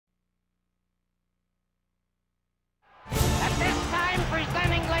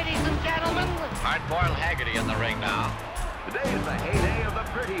Hard-boiled Haggerty in the ring now. Today is the heyday of the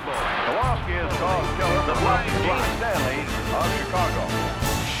pretty boy. Kowalski is called Killer, the Flying G. Stanley of Chicago.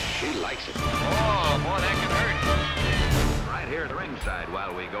 She likes it. Oh, boy, that can hurt. Right here at ringside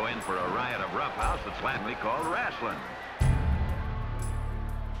while we go in for a riot of roughhouse that's flatly called wrestling.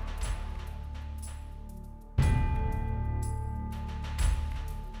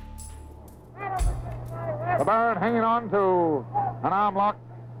 The Baron hanging on to an arm lock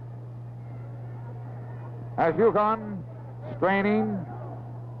as Yukon straining,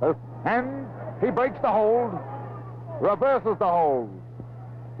 and he breaks the hold, reverses the hold.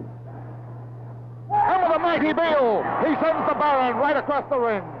 And with a mighty bill, he sends the Baron right across the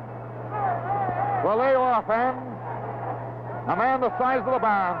ring. Well, there you are, fans. A man the size of the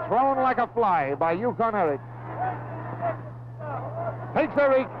Baron, thrown like a fly by Yukon Eric. Takes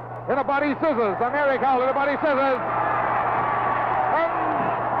Eric in a body scissors, and Eric out in a body scissors. And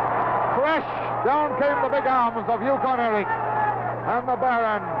crash, down came the big arms of Yukon Eric. And the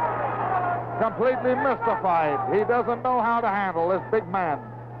Baron, completely mystified. He doesn't know how to handle this big man.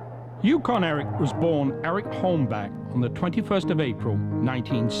 Yukon Eric was born Eric Holmback on the 21st of April,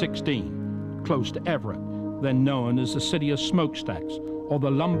 1916, close to Everett, then known as the city of smokestacks, or the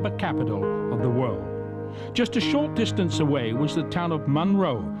lumber capital of the world. Just a short distance away was the town of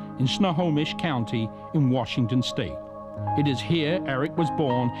Monroe in Snohomish County in Washington State. It is here Eric was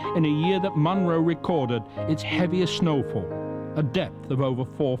born in a year that Monroe recorded its heaviest snowfall, a depth of over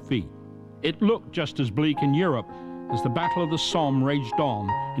 4 feet. It looked just as bleak in Europe as the Battle of the Somme raged on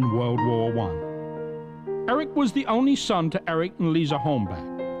in World War I. Eric was the only son to Eric and Lisa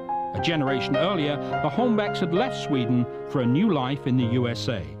Holmback. A generation earlier, the Holmbacks had left Sweden for a new life in the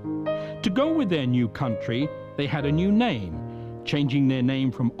USA. To go with their new country, they had a new name, changing their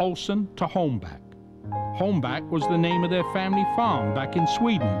name from Olsen to Holmback. Holmback was the name of their family farm back in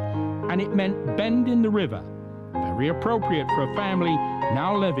Sweden, and it meant bend in the river, very appropriate for a family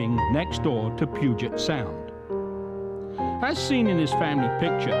now living next door to Puget Sound. As seen in his family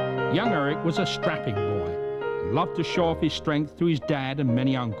picture, young Eric was a strapping boy and loved to show off his strength to his dad and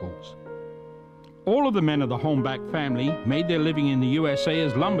many uncles. All of the men of the Holmback family made their living in the USA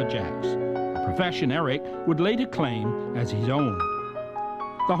as lumberjacks, a profession Eric would later claim as his own.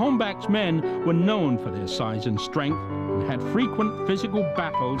 The Holmback's men were known for their size and strength and had frequent physical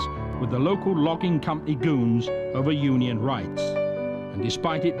battles with the local logging company goons over Union rights. And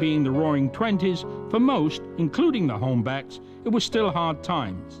despite it being the roaring 20s, for most, including the Holmbacks, it was still hard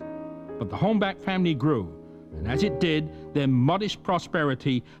times. But the Holmback family grew, and as it did, their modest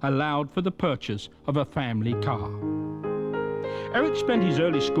prosperity allowed for the purchase of a family car. Eric spent his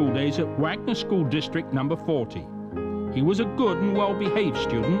early school days at Wagner School District number 40. He was a good and well-behaved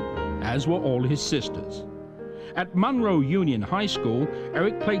student, as were all his sisters. At Monroe Union High School,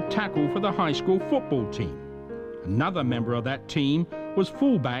 Eric played tackle for the high school football team. Another member of that team was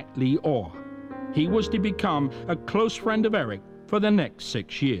fullback Lee Orr. He was to become a close friend of Eric for the next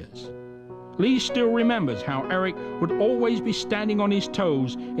 6 years. Lee still remembers how Eric would always be standing on his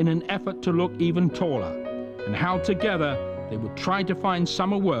toes in an effort to look even taller, and how together they would try to find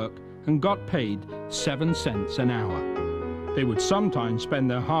summer work and got paid 7 cents an hour. They would sometimes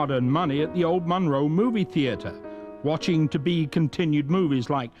spend their hard-earned money at the old Monroe movie theater, watching to-be-continued movies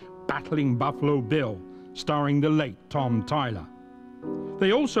like Battling Buffalo Bill, starring the late Tom Tyler.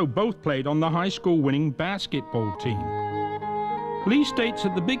 They also both played on the high school winning basketball team. Lee states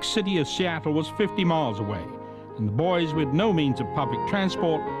that the big city of Seattle was 50 miles away, and the boys with no means of public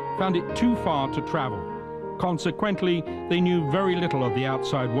transport found it too far to travel. Consequently, they knew very little of the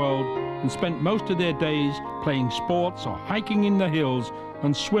outside world and spent most of their days playing sports or hiking in the hills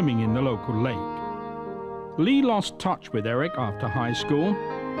and swimming in the local lake. Lee lost touch with Eric after high school.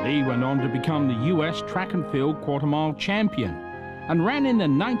 Lee went on to become the U.S. track and field quarter-mile champion and ran in the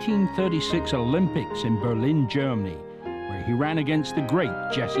 1936 Olympics in Berlin, Germany, where he ran against the great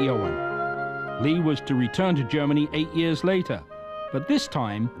Jesse Owen. Lee was to return to Germany 8 years later, but this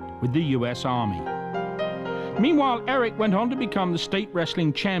time with the U.S. Army. Meanwhile, Eric went on to become the state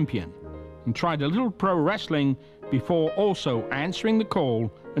wrestling champion and tried a little pro wrestling before also answering the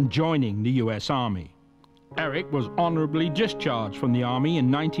call and joining the U.S. Army. Eric was honorably discharged from the Army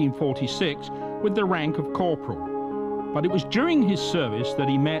in 1946 with the rank of corporal. But it was during his service that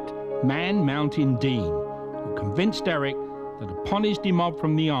he met Man Mountain Dean, who convinced Eric that upon his demob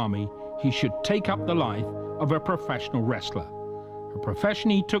from the Army, he should take up the life of a professional wrestler, a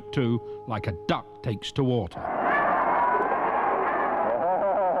profession he took to like a duck takes to water.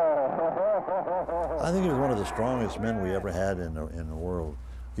 I think he was one of the strongest men we ever had in the world.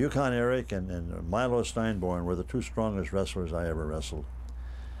 Yukon Eric and Milo Steinborn were the two strongest wrestlers I ever wrestled.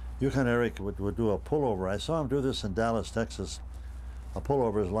 Yukon Eric would do a pullover. I saw him do this in Dallas, Texas. A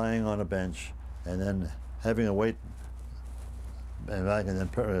pullover is lying on a bench and then having a weight and back, and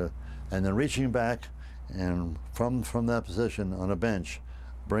then reaching back and from that position on a bench,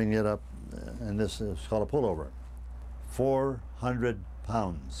 bringing it up, and this is called a pullover. 400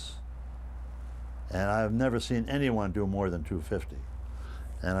 pounds. And I've never seen anyone do more than 250.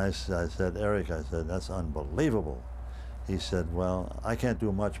 And I said, Eric, I said, that's unbelievable. He said, well, I can't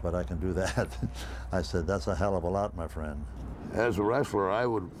do much, but I can do that. I said, that's a hell of a lot, my friend. As a wrestler, I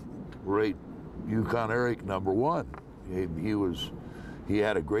would rate Yukon Eric #1. He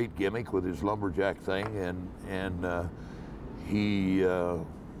had a great gimmick with his lumberjack thing, and he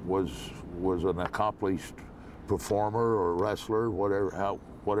was an accomplished performer or wrestler,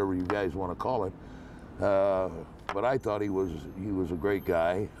 whatever you guys want to call it. But I thought he was a great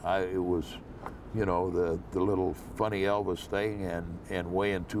guy. It was, you know, the little funny Elvis thing, and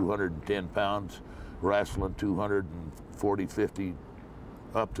weighing 210 pounds, wrestling 240, 50,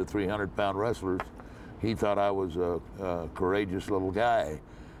 up to 300-pound wrestlers. He thought I was a courageous little guy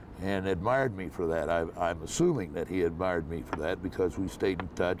and admired me for that. I'm assuming that he admired me for that because we stayed in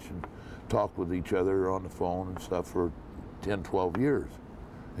touch and talked with each other on the phone and stuff for 10, 12 years.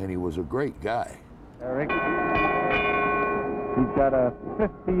 And he was a great guy. Eric, he's got a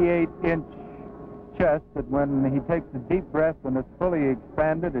 58-inch chest that when he takes a deep breath and it's fully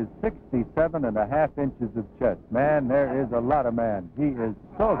expanded is 67.5 inches of chest. Man, there is a lot of man. He is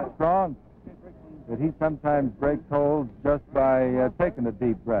so strong that he sometimes breaks holds just by taking a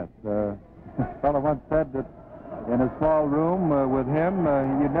deep breath. A fellow once said that in a small room with him,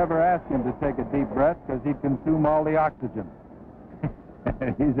 you'd never ask him to take a deep breath because he'd consume all the oxygen.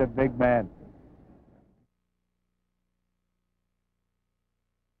 He's a big man.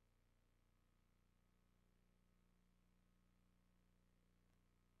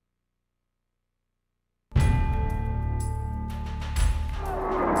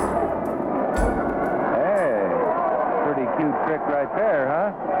 Trick right there,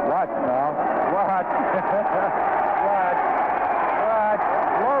 huh? Watch now. Watch. Watch.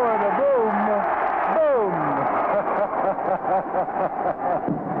 Lower the boom. Boom.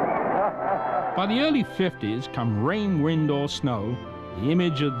 By the early 50s, come rain, wind, or snow, the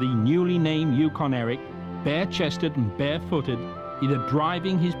image of the newly named Yukon Eric, bare-chested and barefooted, either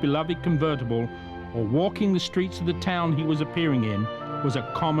driving his beloved convertible or walking the streets of the town he was appearing in, was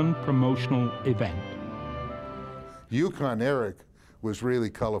a common promotional event. Yukon Eric was really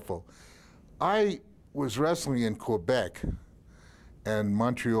colorful. I was wrestling in Quebec and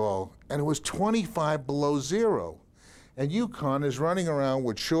Montreal, and it was 25 below zero. And Yukon is running around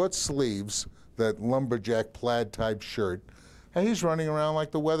with short sleeves, that lumberjack plaid type shirt, and he's running around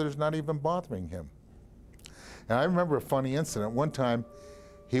like the weather's not even bothering him. And I remember a funny incident. One time,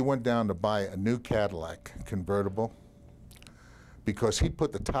 he went down to buy a new Cadillac convertible because he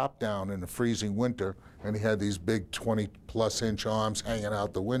put the top down in the freezing winter, and he had these big 20-plus inch arms hanging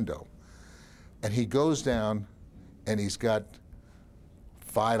out the window. And he goes down, and he's got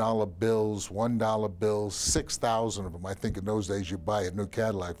 $5 bills, $1 bills, 6,000 of them. I think in those days you buy a new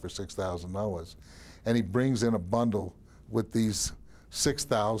Cadillac for $6,000. And he brings in a bundle with these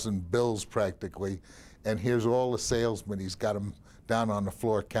 6,000 bills practically, and here's all the salesmen. He's got them down on the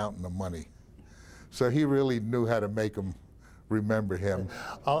floor counting the money. So he really knew how to make them remember him.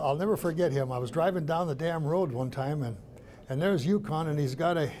 I'll never forget him. I was driving down the damn road one time, and there's Yukon, and he's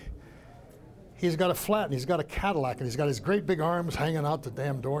got a flat, and he's got a Cadillac, and he's got his great big arms hanging out the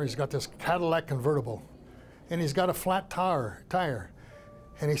damn door. He's got this Cadillac convertible, and he's got a flat tire.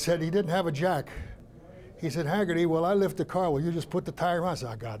 And he said he didn't have a jack. He said, Haggerty, well, I lift the car. Will you just put the tire on? I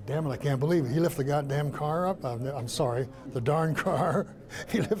said, oh, God damn it, I can't believe it. He lifted the goddamn car up. I'm sorry, the darn car.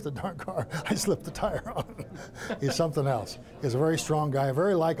 He lifted the darn car. I slipped the tire on. He's something else. He's a very strong guy, a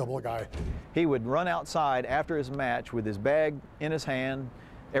very likable guy. He would run outside after his match with his bag in his hand,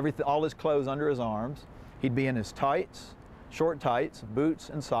 all his clothes under his arms. He'd be in his tights, short tights, boots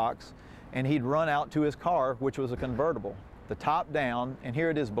and socks, and he'd run out to his car, which was a convertible, the top down, and here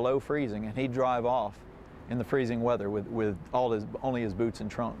it is below freezing, and he'd drive off in the freezing weather with only his boots and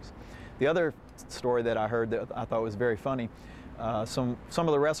trunks. The other story that I heard that I thought was very funny, some of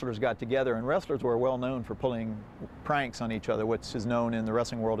the wrestlers got together, and wrestlers were well known for pulling pranks on each other, which is known in the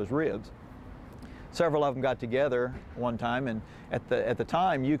wrestling world as ribs. Several of them got together one time, and at the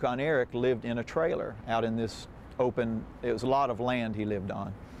time, Yukon Eric lived in a trailer out in this open, it was a lot of land he lived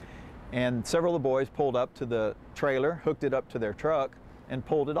on. And several of the boys pulled up to the trailer, hooked it up to their truck, and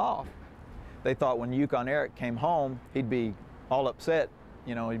pulled it off. They thought when Yukon Eric came home, he'd be all upset,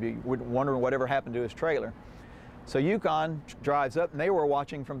 you know, he'd be wondering whatever happened to his trailer. So Yukon drives up, and they were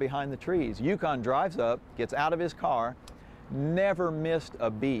watching from behind the trees. Yukon drives up, gets out of his car, never missed a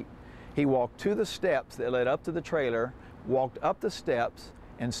beat. He walked to the steps that led up to the trailer, walked up the steps,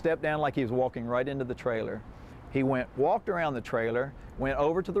 and stepped down like he was walking right into the trailer. He walked around the trailer, went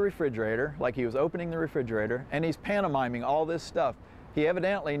over to the refrigerator like he was opening the refrigerator, and he's pantomiming all this stuff. He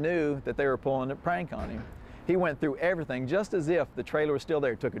evidently knew that they were pulling a prank on him. He went through everything just as if the trailer was still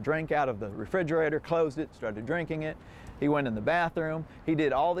there. Took a drink out of the refrigerator, closed it, started drinking it. He went in the bathroom. He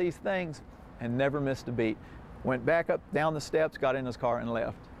did all these things and never missed a beat. Went back up, down the steps, got in his car and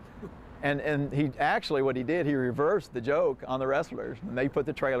left. And he actually, what he did, he reversed the joke on the wrestlers. And they put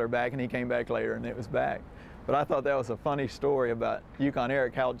the trailer back, and he came back later, and it was back. But I thought that was a funny story about Yukon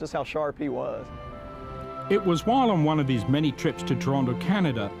Eric, just how sharp he was. It was while on one of his many trips to Toronto,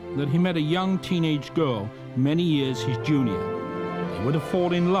 Canada, that he met a young teenage girl many years his junior. They would have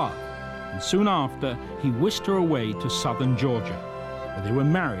fallen in love, and soon after, he whisked her away to southern Georgia, where they were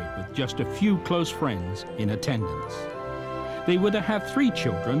married with just a few close friends in attendance. They were to have 3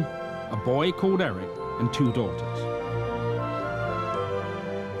 children, a boy called Eric and 2 daughters.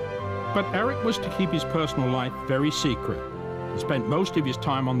 But Eric was to keep his personal life very secret. He spent most of his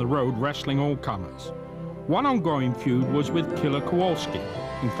time on the road wrestling all comers. One ongoing feud was with Killer Kowalski.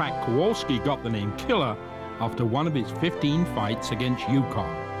 In fact, Kowalski got the name Killer after one of his 15 fights against Yukon.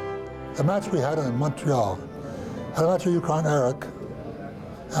 The match we had in Montreal, had a match with Yukon Eric,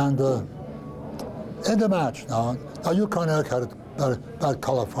 and in the match now Yukon Eric had a bad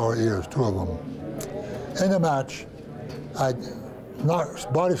color for our ears, 2 of them. In the match, I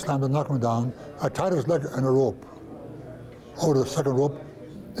body slammed and knocked him down. I tied his leg in a rope. Over the second rope,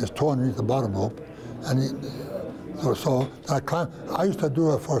 his toe underneath the bottom rope. And so I climbed. I used to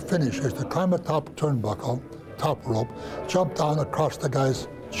do it for a finish. I used to climb the top turnbuckle, top rope, jump down across the guy's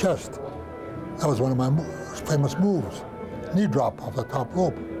chest. That was one of my famous moves. Knee drop off the top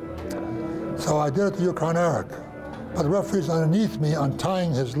rope. So I did it to Yukon Eric. But the referee's underneath me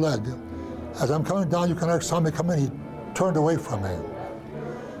untying his leg. As I'm coming down, Yukon Eric saw me come in, he turned away from me.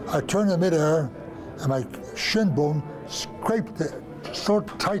 I turned in midair, and my shin bone scraped it, so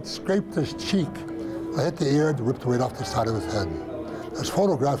tight, scraped his cheek. I hit the ear and ripped right off the side of his head. There's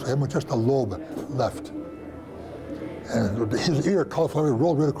photographs of him with just a lobe left. And his ear, cauliflower,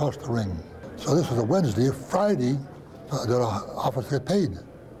 rolled right across the ring. So this was a Wednesday. Friday, the office get paid.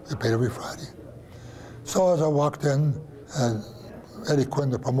 They paid every Friday. So as I walked in, Eddie Quinn,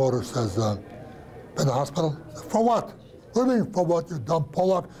 the promoter, says, been to the hospital? For what? What do you mean, for what, you dumb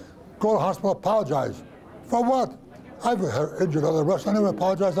Pollock? Go to the hospital, apologize. For what? I've injured other wrestlers. I never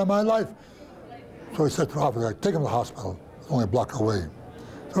apologized in my life. So he said to the officer, take him to the hospital. It's only a block away.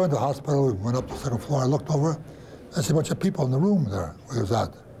 So I went to the hospital, we went up to the second floor, I looked over, I see a bunch of people in the room there where he was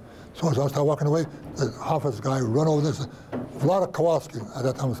at. So as I started walking away, the office guy run over this, Vlada Kowalski, at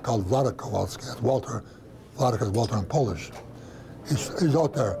that time it was called Vlada Kowalski, that's Walter, Vlada is Walter in Polish. He's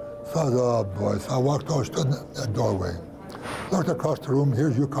out there. So I said, oh boy, so I walked over, stood in that doorway. Looked across the room,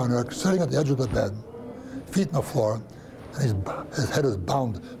 here's Yukon Eric, sitting at the edge of the bed, feet on the floor, and his head is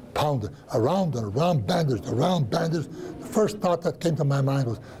pounded around and around, bandaged, around, bandaged. The first thought that came to my mind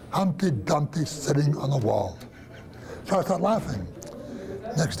was, Humpty Dumpty sitting on the wall. So I started laughing.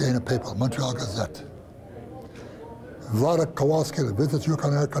 Next day in the paper, Montreal Gazette. Vlada Kowalski visits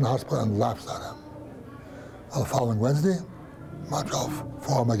Yukon Eric in the hospital and laughs at him. Well, the following Wednesday, Montreal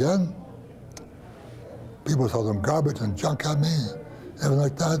Forum again. People throw them garbage and junk at me, everything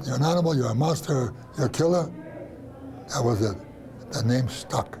like that. You're an animal, you're a monster, you're a killer. That was it. The name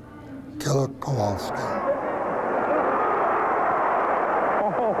stuck. Killer Kowalski.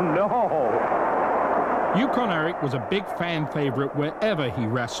 Oh, no. Yukon Eric was a big fan favorite wherever he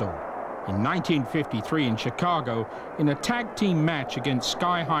wrestled. In 1953 in Chicago, in a tag team match against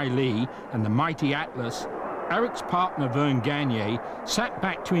Sky High Lee and the Mighty Atlas, Eric's partner Vern Gagne sat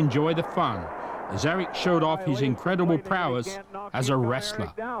back to enjoy the fun as Eric showed off his incredible prowess as a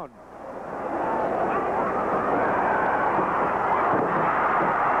wrestler.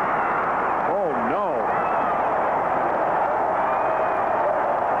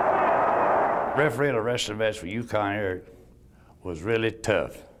 Refereeing a wrestling match with Yukon Eric was really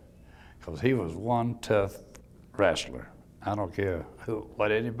tough because he was one tough wrestler. I don't care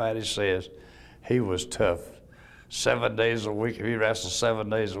what anybody says, he was tough. 7 days a week, if he wrestled 7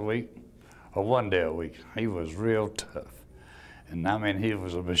 days a week or 1 day a week, he was real tough. And I mean, he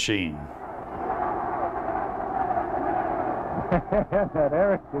was a machine.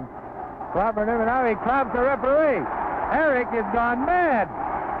 Eric is clobbering him, and now he clobs the referee. Eric has gone mad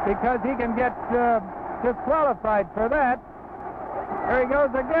because he can get disqualified for that. Here he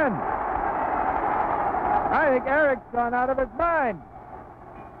goes again. I think Eric's gone out of his mind.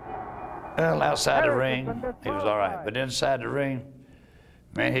 Well, outside the Eric ring, has been he was all right. disqualified. But inside the ring,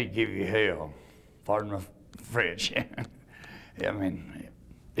 man, he'd give you hell. Pardon my French. I mean,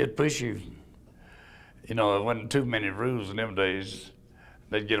 it'd push you. You know, there wasn't too many rules in them days.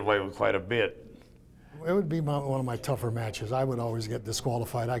 They'd get away with quite a bit. It would be one of my tougher matches. I would always get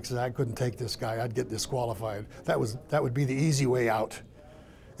disqualified. I couldn't take this guy. I'd get disqualified. That would be the easy way out,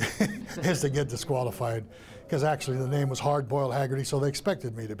 is to get disqualified. Because actually the name was Hard-Boiled Haggerty, so they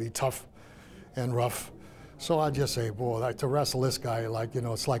expected me to be tough and rough. So I'd just say, boy, to wrestle this guy, like, you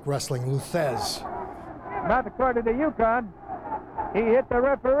know, it's like wrestling Luthez. Not according to Yukon. He hit the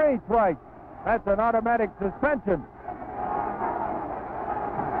referee twice. That's an automatic suspension.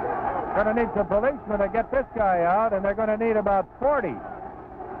 Gonna need some policemen to get this guy out, and they're gonna need about 40.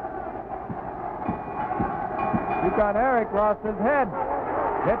 Yukon Eric lost his head.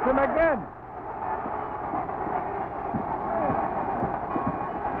 Hits him again.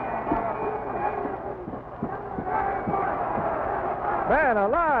 Man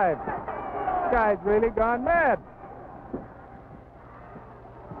alive! This guy's really gone mad.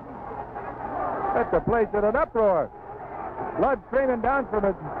 That's the place in an uproar. Blood streaming down from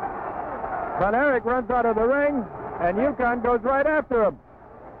his... But Eric runs out of the ring, and Yukon goes right after him.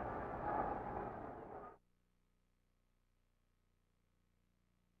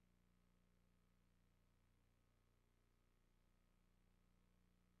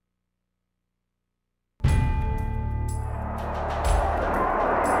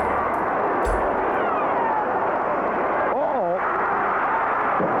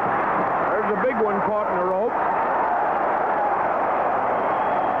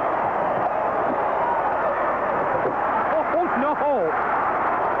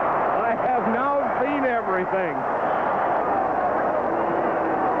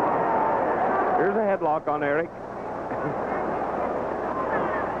 Here's a headlock on Eric.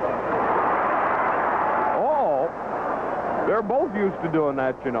 Oh, they're both used to doing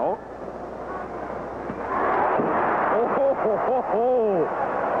that, you know. Oh.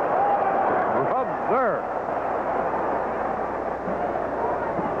 Rub there.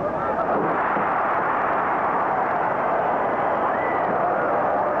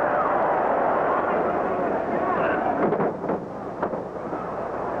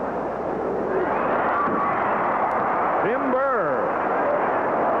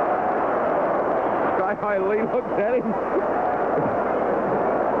 Lee looks at him.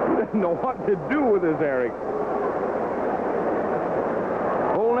 He doesn't know what to do with this Eric.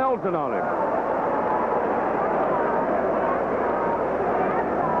 Full Nelson on him.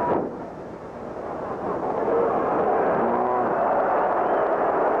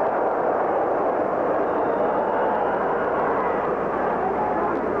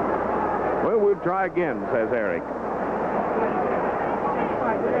 Well, we'll try again, says Eric.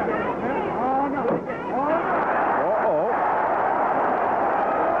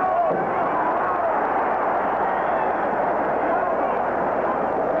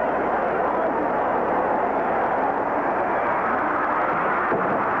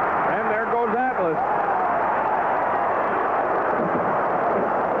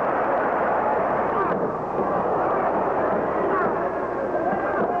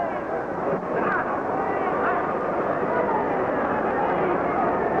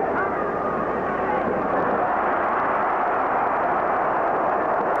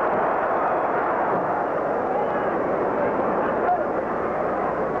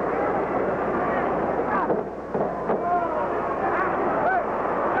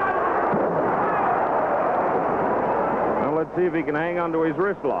 See if he can hang on to his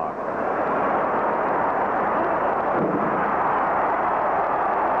wrist lock.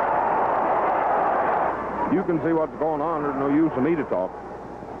 You can see what's going on. There's no use for me to talk.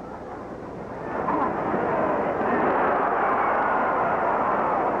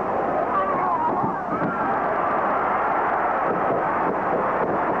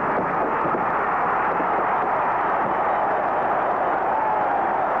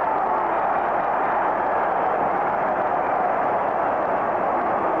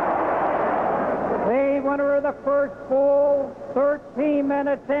 The first full 13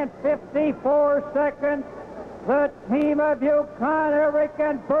 minutes and 54 seconds. The team of Yukon Eric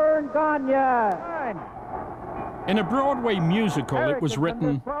and Vern Gagne. In a Broadway musical, it was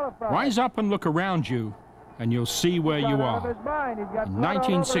written, "Rise up and look around you, and you'll see where you are." In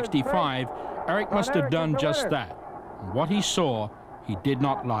 1965, Eric must have done just that. And what he saw, he did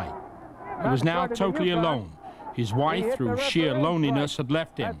not like. He was now totally alone. His wife, through sheer loneliness, had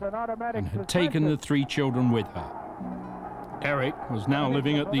left him and had taken the 3 children with her. Eric was now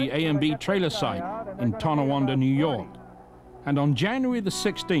living at the A&B trailer site in Tonawanda, New York. And on January the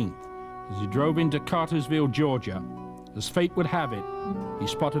 16th, as he drove into Cartersville, Georgia, as fate would have it, he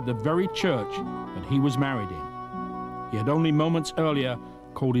spotted the very church that he was married in. He had only moments earlier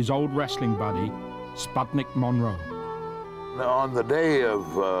called his old wrestling buddy Sputnik Monroe. Now, on the day of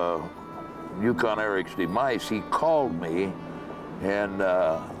Yukon Eric's demise, he called me, and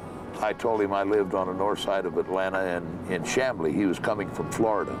I told him I lived on the north side of Atlanta and in Chamblee. He was coming from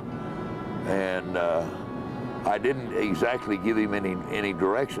Florida. And I didn't exactly give him any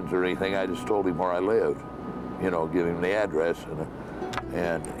directions or anything. I just told him where I lived, you know, give him the address.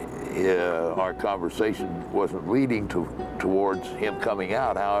 And our conversation wasn't leading towards him coming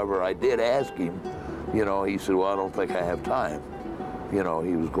out. However, I did ask him, you know, he said, well, I don't think I have time. You know,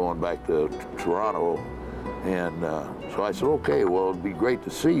 he was going back to Toronto. And so I said, okay, well, it'd be great to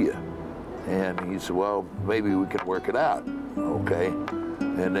see you. And he said, well, maybe we can work it out. Okay.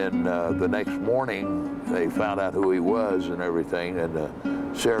 And then the next morning, they found out who he was and everything, and the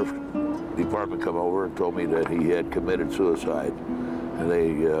sheriff's department come over and told me that he had committed suicide. And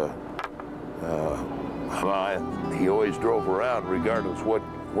they, he always drove around regardless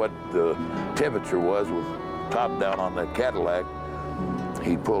what the temperature was, with top down on that Cadillac.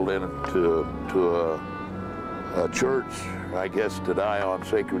 He pulled into a church, I guess, to die on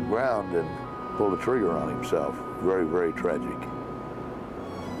sacred ground, and pulled the trigger on himself. Very, very tragic.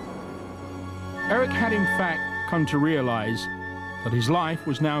 Eric had in fact come to realize that his life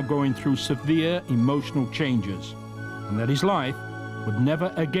was now going through severe emotional changes, and that his life would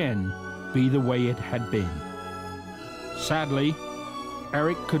never again be the way it had been. Sadly,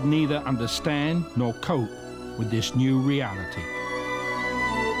 Eric could neither understand nor cope with this new reality.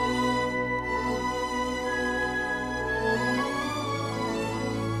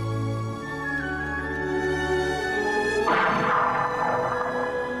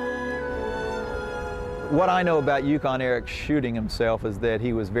 What I know about Yukon Eric shooting himself is that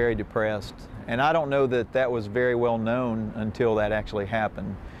he was very depressed, and I don't know that that was very well known until that actually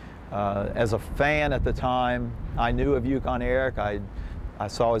happened. As a fan at the time, I knew of Yukon Eric. I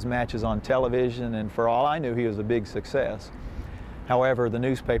saw his matches on television, and for all I knew, he was a big success. However, the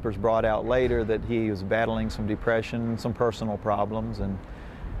newspapers brought out later that he was battling some depression, some personal problems, and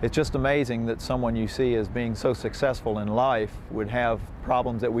it's just amazing that someone you see as being so successful in life would have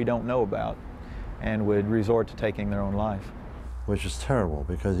problems that we don't know about, and would resort to taking their own life. Which is terrible,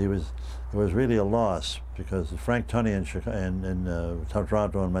 because it was really a loss, because Frank Tunney and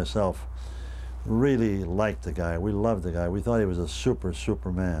Toronto and myself really liked the guy. We loved the guy. We thought he was a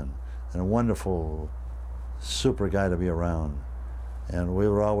Superman, and a wonderful, super guy to be around. And we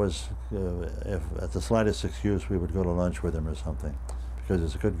were always, if at the slightest excuse, we would go to lunch with him or something, because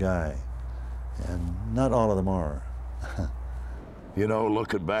he's a good guy. And not all of them are. You know,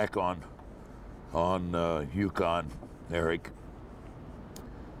 looking back on Yukon Eric,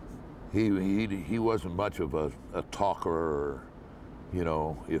 he wasn't much of a talker, or, you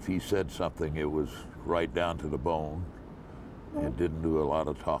know, if he said something, it was right down to the bone, and didn't do a lot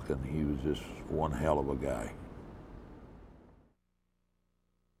of talking. He was just one hell of a guy.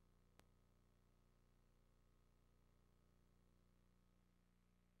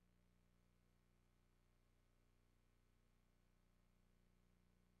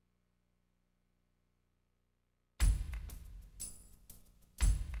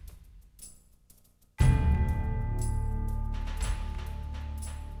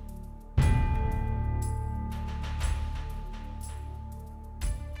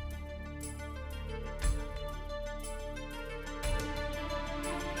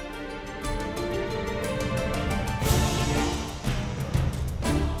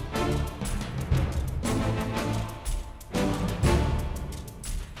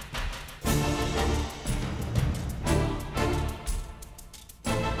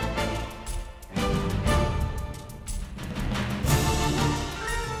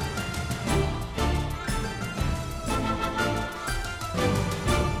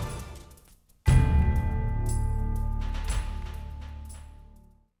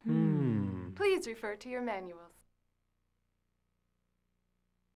 Please refer to your manuals.